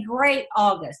have a great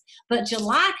August. But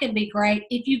July can be great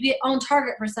if you get on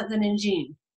target for something in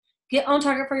June. Get on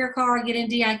target for your car, get in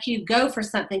DIQ, go for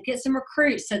something, get some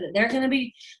recruits so that they're going to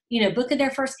be, booking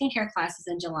their first skincare classes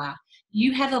in July.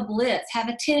 You have a blitz, have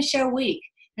a 10-show week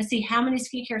and see how many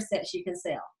skincare sets you can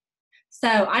sell. So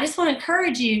I just want to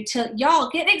encourage you to, y'all,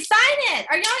 get excited.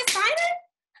 Are y'all excited?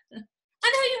 I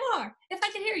know you are. If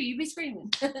I could hear you, you'd be screaming.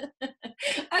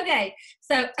 Okay,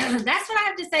 so that's what I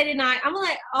have to say tonight. I'm going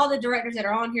to let all the directors that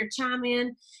are on here chime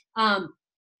in.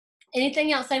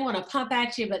 Anything else they want to pump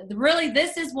at you, but really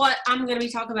this is what I'm going to be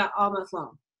talking about all month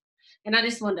long. And I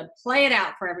just wanted to play it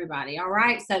out for everybody. All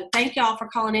right. So thank y'all for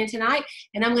calling in tonight.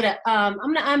 And I'm going to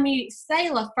unmute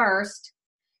Sayla first.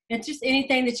 It's just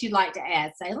anything that you'd like to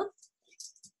add, Sayla.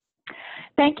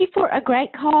 Thank you for a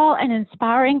great call, an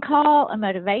inspiring call, a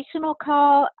motivational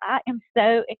call. I am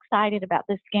so excited about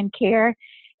the skincare,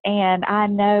 and I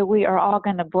know we are all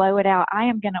going to blow it out. I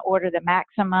am going to order the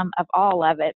maximum of all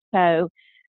of it. So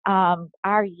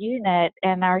our unit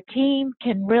and our team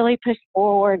can really push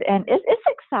forward, and it's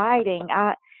exciting.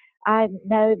 I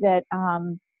know that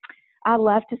I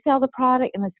love to sell the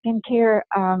product, and the skincare,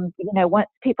 once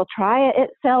people try it,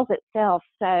 it sells itself.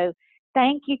 So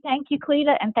thank you,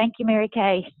 Cleta, and thank you, Mary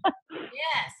Kay.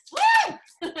 Yes.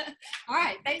 Woo! All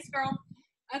right. Thanks, girl.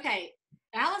 Okay.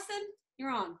 Allison,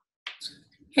 you're on.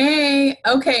 Hey,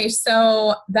 okay,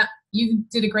 so that you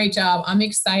did a great job. I'm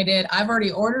excited. I've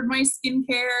already ordered my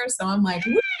skincare, so I'm like,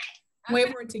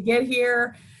 wait for it to get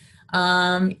here.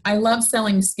 I love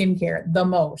selling skincare the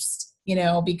most,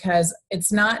 because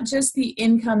it's not just the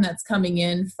income that's coming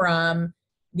in from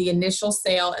the initial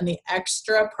sale and the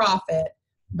extra profit,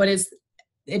 but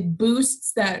it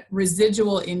boosts that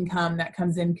residual income that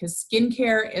comes in, because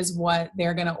skincare is what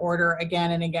they're going to order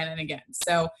again and again and again.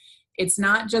 So it's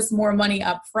not just more money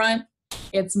up front,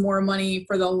 it's more money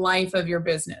for the life of your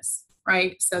business,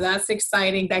 right? So that's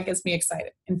exciting. That gets me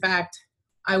excited. In fact,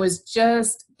 I was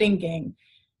just thinking,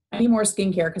 I need more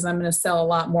skincare because I'm going to sell a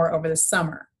lot more over the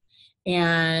summer.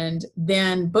 And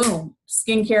then boom,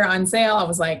 skincare on sale. I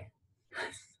was like,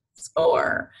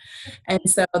 score. And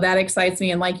so that excites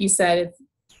me. And like you said, it's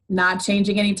not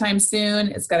changing anytime soon.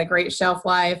 It's got a great shelf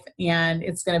life, and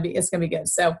it's going to be good.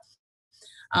 So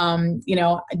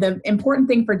the important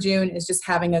thing for June is just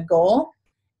having a goal.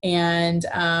 And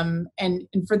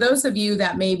for those of you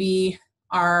that maybe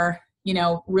are,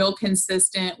 real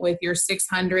consistent with your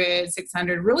 600,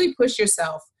 really push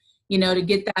yourself, to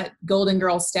get that golden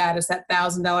girl status, that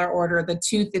 $1,000 order,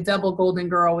 the double golden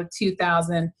girl with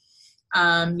 2,000.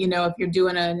 If you're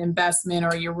doing an investment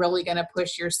or you're really going to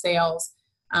push your sales,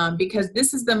 because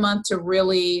this is the month to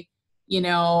really,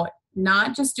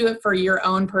 not just do it for your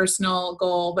own personal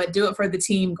goal, but do it for the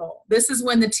team goal. This is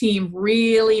when the team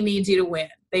really needs you to win.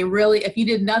 They really, if you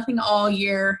did nothing all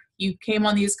year, you came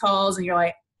on these calls and you're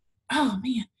like, oh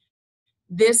man,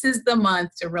 this is the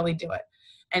month to really do it.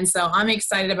 And so I'm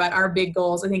excited about our big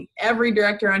goals. I think every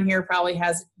director on here probably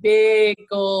has big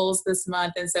goals this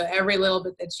month. And so every little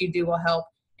bit that you do will help.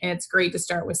 And it's great to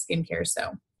start with skincare.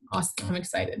 So awesome. I'm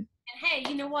excited. And hey,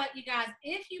 you know what, you guys,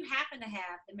 if you happen to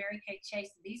have the Mary Kay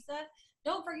Chase Visa,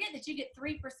 don't forget that you get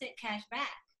 3% cash back.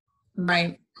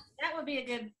 Right. That would be a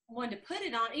good one to put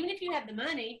it on. Even if you have the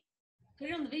money, put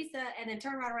it on the Visa and then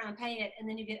turn right around and pay it, and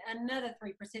then you get another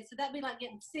 3%. So that'd be like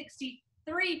getting 63%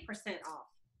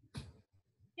 off.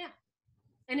 Yeah.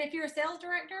 And if you're a sales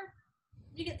director,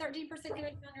 you get 13%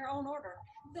 commission on your own order.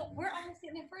 So we're almost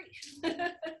getting it free.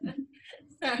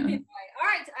 So anyway, all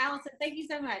right, Allison, thank you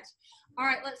so much. All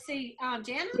right, let's see,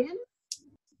 Jana?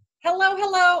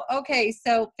 Hello. Okay,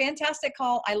 so fantastic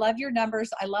call. I love your numbers.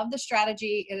 I love the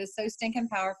strategy. It is so stinking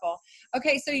powerful.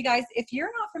 Okay, so you guys, if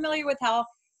you're not familiar with how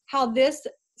this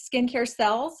skincare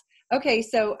sells, Okay,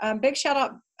 so big shout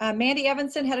out. Mandy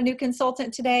Evanson had a new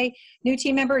consultant today, new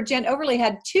team member. Jen Overly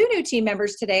had 2 new team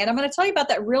members today, and I'm going to tell you about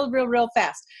that real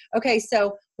fast. Okay,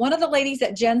 so one of the ladies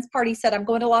at Jen's party said, I'm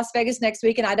going to Las Vegas next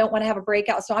week, and I don't want to have a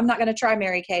breakout, so I'm not going to try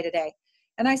Mary Kay today.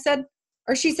 And I said,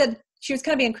 or she said, she was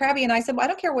kind of being crabby, and I said, well, I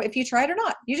don't care if you try it or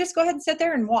not. You just go ahead and sit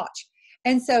there and watch.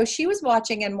 And so she was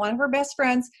watching, and one of her best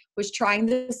friends was trying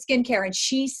the skincare, and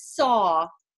she saw,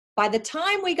 by the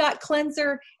time we got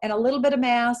cleanser and a little bit of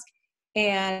mask,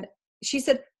 and she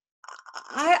said,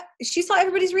 she saw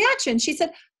everybody's reaction. She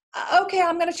said, okay,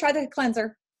 I'm going to try the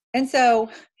cleanser. And so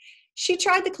she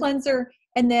tried the cleanser,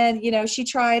 and then, she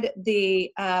tried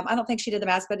the, I don't think she did the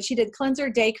mask, but she did cleanser,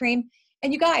 day cream.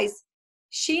 And you guys,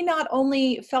 she not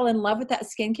only fell in love with that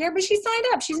skincare, but she signed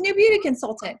up. She's a new beauty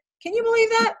consultant. Can you believe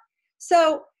that?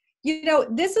 So,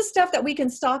 this is stuff that we can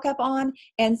stock up on.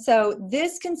 And so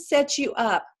this can set you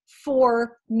up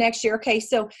for next year. Okay,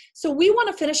 so we want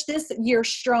to finish this year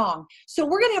strong. So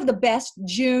we're going to have the best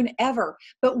June ever.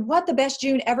 But what the best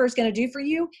June ever is going to do for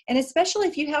you, and especially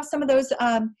if you have some of those,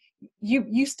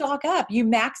 you stock up, you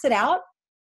max it out,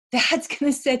 that's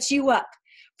going to set you up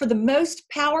for the most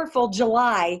powerful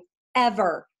July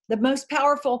ever. The most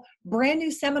powerful brand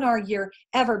new seminar year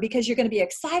ever, because you're going to be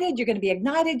excited, you're going to be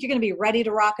ignited, you're going to be ready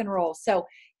to rock and roll. So,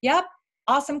 yep,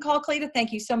 awesome call, Cleta.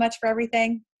 Thank you so much for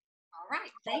everything. All right.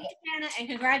 Thank you, Hannah, and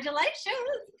congratulations.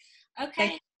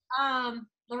 Okay.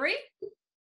 Loree?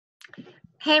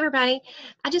 Hey, everybody.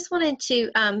 I just wanted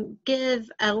to give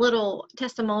a little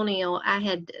testimonial. I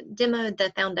had demoed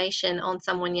the foundation on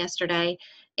someone yesterday,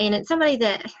 and it's somebody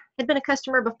that had been a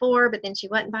customer before, but then she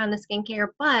wasn't buying the skincare.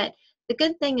 But the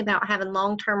good thing about having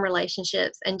long-term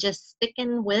relationships and just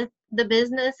sticking with the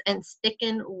business and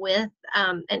sticking with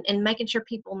and making sure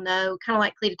people know, kind of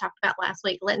like Cleta talked about last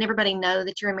week, letting everybody know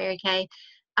that you're a Mary Kay.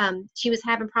 She was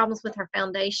having problems with her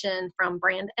foundation from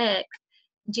brand X.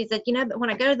 She said, but when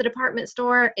I go to the department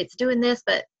store, it's doing this,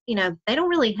 but, they don't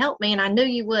really help me, and I knew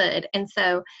you would. And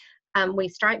so we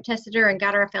stripe tested her and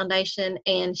got her a foundation,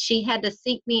 and she had to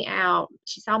seek me out.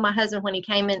 She saw my husband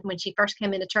when she first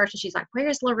came into church, and she's like,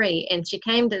 where's Loree? And she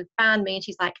came to find me, and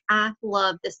she's like, I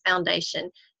love this foundation.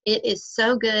 It is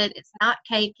so good. It's not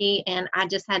cakey, and I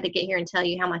just had to get here and tell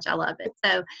you how much I love it.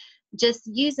 So just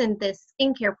using this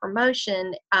skincare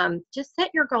promotion, just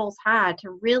set your goals high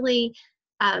to really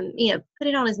put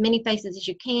it on as many faces as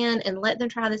you can and let them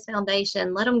try this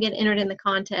foundation, let them get entered in the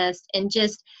contest, and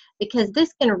just because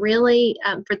this can really,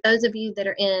 for those of you that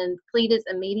are in Cleta's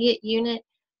immediate unit,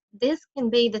 this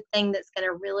can be the thing that's going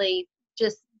to really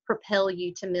just propel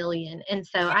you to million. And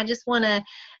so I just want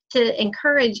to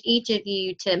encourage each of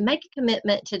you to make a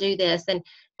commitment to do this. And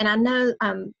I know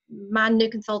my new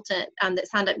consultant that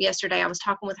signed up yesterday, I was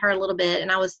talking with her a little bit,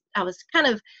 and I was kind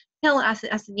of I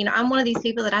said, I'm one of these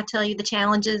people that I tell you the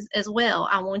challenges as well.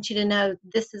 I want you to know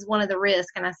this is one of the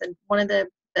risks. And I said, one of the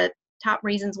top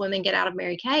reasons women get out of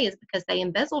Mary Kay is because they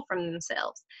embezzle from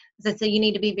themselves. So you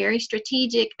need to be very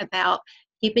strategic about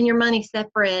keeping your money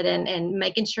separate and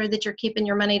making sure that you're keeping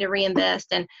your money to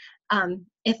reinvest. And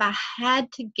if I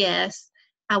had to guess,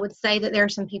 I would say that there are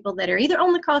some people that are either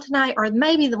on the call tonight or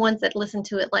maybe the ones that listen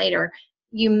to it later.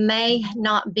 You may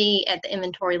not be at the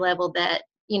inventory level that,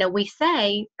 we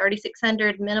say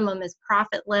 3,600 minimum is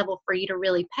profit level for you to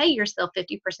really pay yourself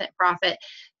 50% profit.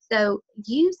 So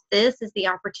use this as the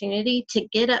opportunity to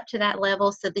get up to that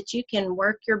level so that you can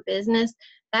work your business.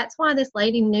 That's why this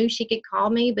lady knew she could call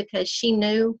me, because she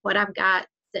knew what I've got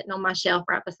sitting on my shelf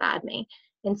right beside me.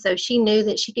 And so she knew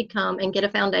that she could come and get a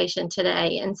foundation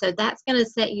today. And so that's going to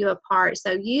set you apart.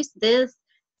 So use this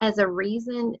as a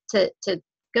reason to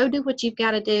go do what you've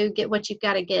got to do, get what you've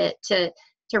got to get to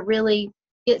really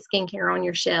get skincare on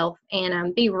your shelf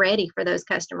and be ready for those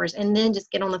customers, and then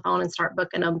just get on the phone and start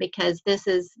booking them, because this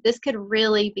could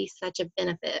really be such a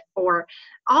benefit for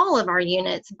all of our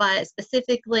units, but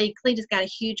specifically Cleta's got a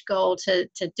huge goal to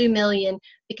do million,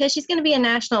 because she's going to be a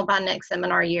national by next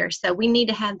seminar year. So we need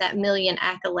to have that million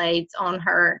accolades on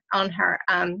her.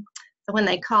 So when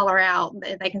they call her out,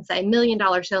 they can say $1 million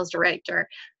sales director,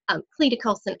 Cleta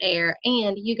Colson-Eyre,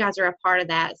 and you guys are a part of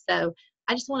that. So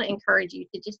I just want to encourage you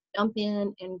to just jump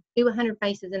in and do 100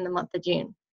 faces in the month of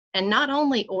June, and not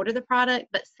only order the product,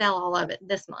 but sell all of it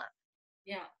this month.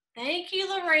 Yeah. Thank you,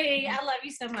 Loree. I love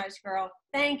you so much, girl.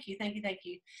 Thank you. Thank you. Thank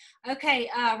you. Okay.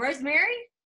 Rosemary,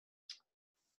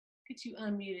 could you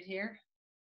unmute it here?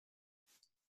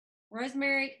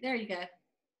 Rosemary, there you go.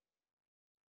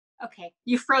 Okay.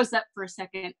 You froze up for a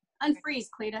second. Unfreeze,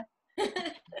 Cleta.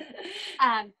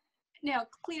 No,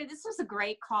 Cleta, this was a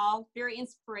great call, very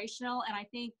inspirational, and I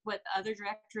think what the other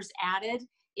directors added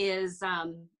is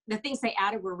the things they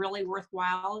added were really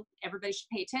worthwhile. Everybody should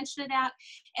pay attention to that.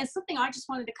 And something I just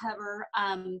wanted to cover,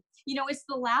 it's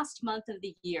the last month of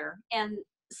the year, and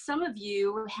some of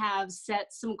you have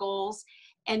set some goals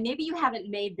and maybe you haven't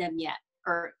made them yet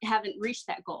or haven't reached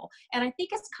that goal. And I think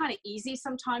it's kind of easy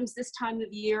sometimes this time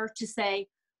of year to say,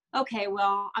 okay,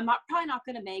 well, probably not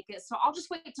going to make it, so I'll just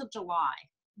wait till July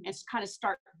and kind of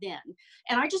start then.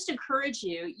 And I just encourage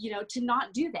you, to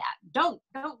not do that. Don't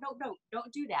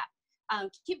do that.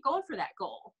 Keep going for that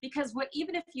goal, because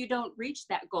even if you don't reach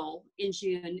that goal in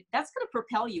June, that's going to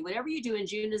propel you. Whatever you do in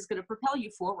June is going to propel you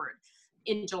forward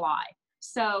in July.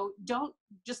 So don't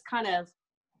just kind of,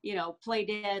 play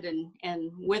dead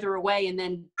and wither away and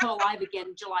then come alive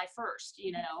again July 1st,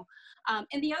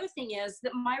 And the other thing is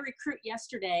that my recruit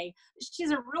yesterday,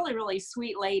 she's a really, really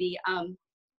sweet lady.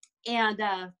 And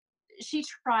she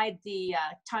tried the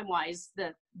TimeWise,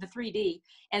 the 3D.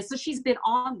 And so she's been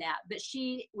on that, but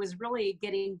she was really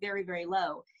getting very, very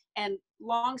low. And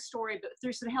long story, but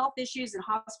through some health issues and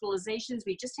hospitalizations,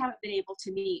 we just haven't been able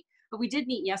to meet. But we did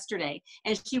meet yesterday,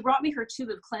 and she brought me her tube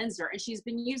of cleanser, and she's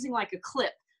been using like a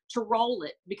clip to roll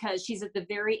it because she's at the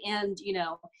very end,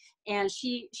 and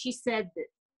she said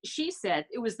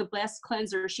it was the best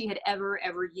cleanser she had ever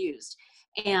used.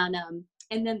 And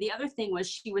then the other thing was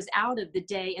she was out of the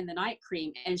day and the night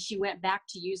cream, and she went back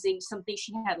to using something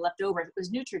she had left over. It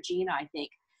was Neutrogena, I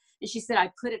think. And she said,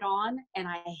 I put it on and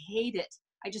I hate it.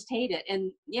 I just hate it.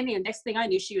 And next thing I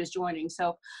knew, she was joining.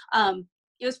 So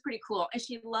it was pretty cool. And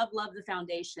she loved the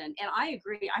foundation. And I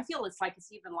agree. I feel it's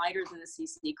even lighter than the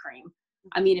CC cream.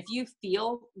 I mean, if you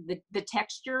feel the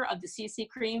texture of the CC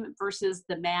cream versus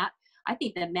the matte, I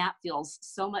think the matte feels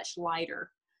so much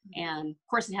lighter. And of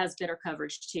course it has better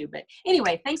coverage too. But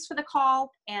anyway, thanks for the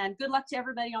call, and good luck to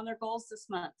everybody on their goals this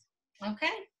month.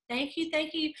 Okay. Thank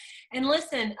you. And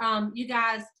listen, you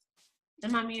guys,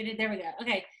 am I muted? There we go.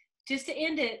 Okay. Just to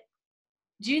end it,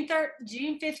 June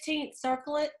 15th,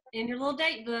 circle it in your little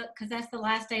date book, because that's the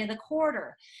last day of the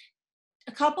quarter.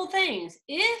 A couple things.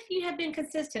 If you have been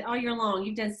consistent all year long,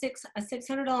 you've done a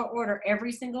 $600 order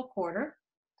every single quarter.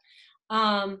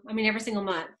 Every single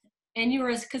month. And you were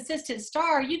a consistent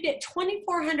star, you get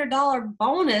 $2,400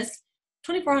 bonus,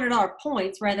 $2,400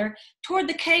 points rather, toward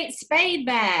the Kate Spade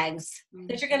bags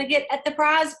that you're going to get at the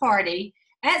prize party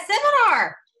at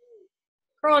seminar.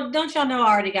 Girl, don't y'all know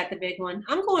I already got the big one?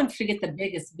 I'm going to get the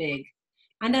biggest big.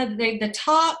 I know the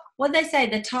top, what'd they say,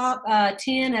 the top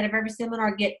 10 out of every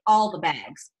seminar get all the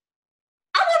bags.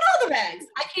 I want all the bags.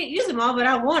 I can't use them all, but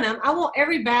I want them. I want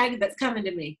every bag that's coming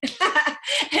to me.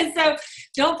 And so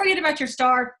don't forget about your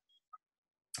star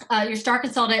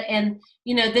consultant, and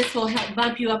this will help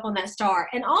bump you up on that star.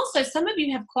 And also, some of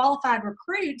you have qualified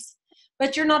recruits,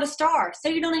 but you're not a star, so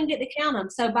you don't even get to count them.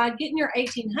 So by getting your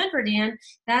 1,800 in,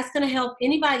 that's going to help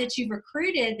anybody that you've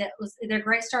recruited that was their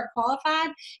Great Start qualified.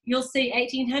 You'll see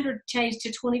 1,800 change to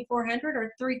 2,400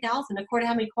 or 3,000 according to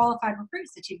how many qualified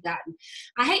recruits that you've gotten.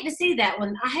 I hate to see that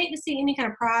one. I hate to see any kind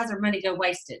of prize or money go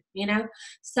wasted.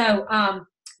 So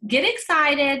get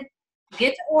excited.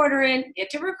 Get to ordering, get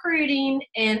to recruiting,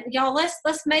 and y'all, let's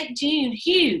make June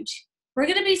huge. We're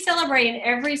going to be celebrating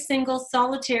every single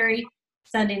solitary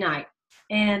Sunday night,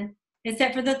 and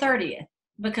except for the 30th,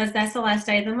 because that's the last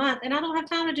day of the month, and I don't have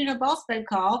time to do no boss babe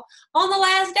call on the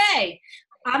last day.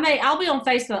 I'll be on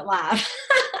Facebook Live.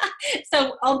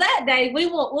 So on that day,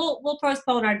 we'll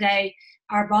postpone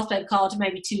our boss babe call to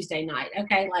maybe Tuesday night.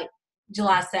 Okay, like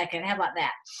July 2nd. How about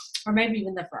that? Or maybe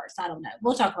even the 1st. I don't know.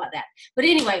 We'll talk about that. But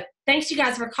anyway, thanks you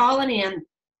guys for calling in.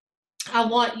 I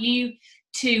want you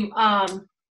to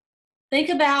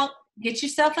get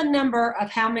yourself a number of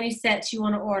how many sets you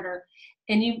want to order.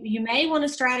 And you may want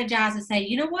to strategize and say,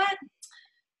 you know what?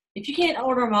 If you can't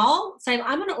order them all, say,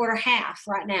 I'm going to order half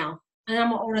right now. And I'm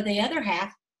going to order the other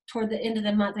half toward the end of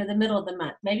the month or the middle of the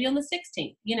month, maybe on the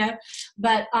 16th,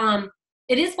 But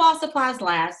it is while supplies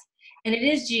last. And it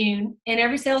is June, and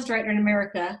every sales director in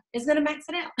America is going to max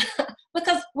it out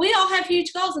because we all have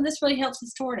huge goals, and this really helps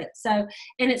us toward it. So,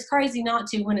 and it's crazy not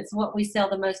to when it's what we sell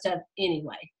the most of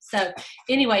anyway. So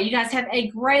anyway, you guys have a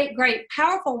great, great,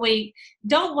 powerful week.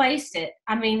 Don't waste it.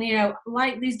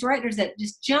 Like these directors that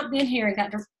just jumped in here and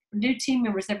got new team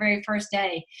members their very first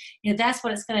day. That's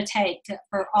what it's going to take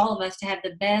for all of us to have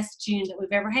the best June that we've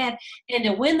ever had, and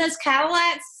to win those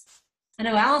Cadillacs. I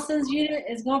know Allison's unit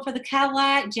is going for the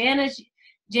Cadillac, Jana's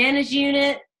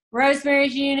unit,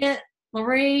 Rosemary's unit,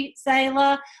 Marie,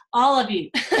 Sayla, all of you.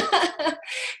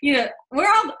 We're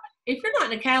all, if you're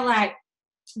not in a Cadillac,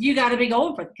 you got to be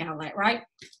going for the Cadillac, right?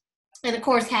 And of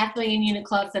course, 500,000 unit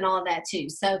clubs and all of that too.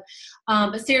 So,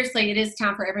 but seriously, it is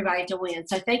time for everybody to win.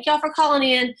 So thank y'all for calling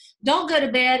in. Don't go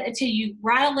to bed until you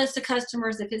write a list of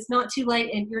customers. If it's not too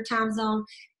late in your time zone,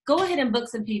 go ahead and book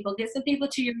some people. Get some people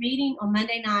to your meeting on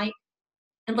Monday night.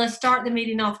 And let's start the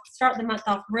month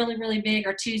off really, really big,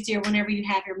 or Tuesday, or whenever you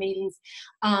have your meetings,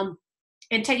 and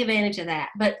take advantage of that.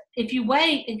 But if you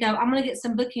wait and go, I'm going to get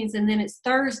some bookings, and then it's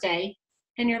Thursday,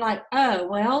 and you're like, oh,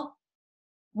 well,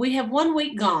 we have 1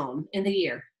 week gone in the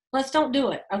year. Let's don't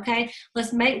do it, okay?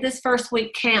 Let's make this first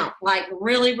week count, like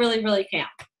really, really, really count.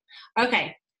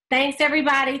 Okay, thanks,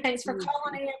 everybody. Thanks for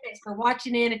calling in. Thanks for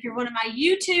watching in. If you're one of my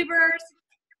YouTubers,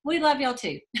 we love y'all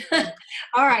too.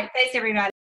 All right, thanks, everybody.